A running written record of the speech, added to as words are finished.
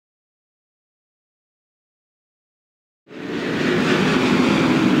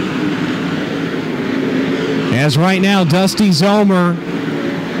as right now Dusty Zomer,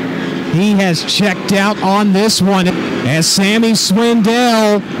 he has checked out on this one as Sammy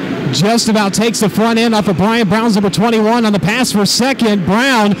Swindell just about takes the front end off of Brian Brown's number 21 on the pass for second.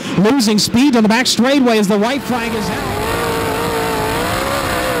 Brown losing speed on the back straightaway as the white flag is out.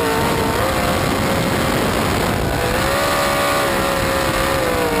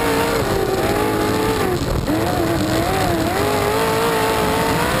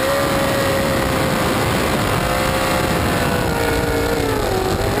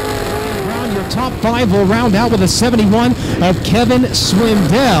 Top five will round out with a 71 of Kevin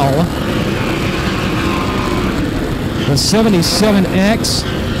Swindell. The 77X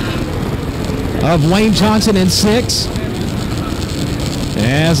of Wayne Johnson in 6.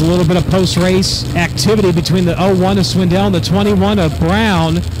 As a little bit of post-race activity between the 01 of Swindell and the 21 of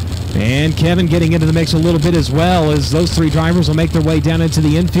Brown. And Kevin getting into the mix a little bit as well, as those three drivers will make their way down into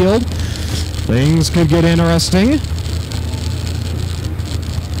the infield. Things could get interesting.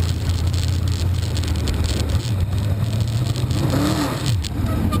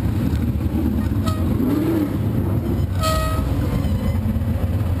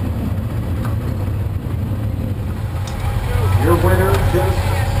 Your winner just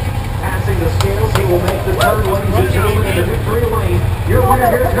passing the scales. He will make the turn, ladies and gentlemen, in the victory lane. Your winner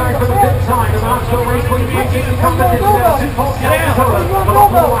here tonight for the fifth time, the Knoxville Raceway Racing Competition at Sioux Falls, South Dakota. For the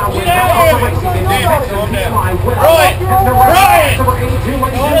full-out win, Knoxville Racing in Jackson, Eli Will. Number 82,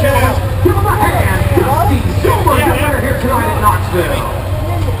 ladies and gentlemen. Give him a hand. Dusty Zomer, your winner here tonight at Knoxville.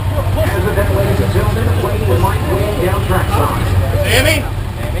 As of that, ladies and gentlemen, Wayne and Mike Wayne down trackside. Sammy?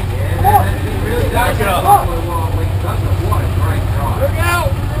 Really does it up. What a great drive. Look out!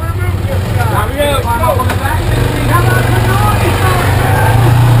 Look out! On the back.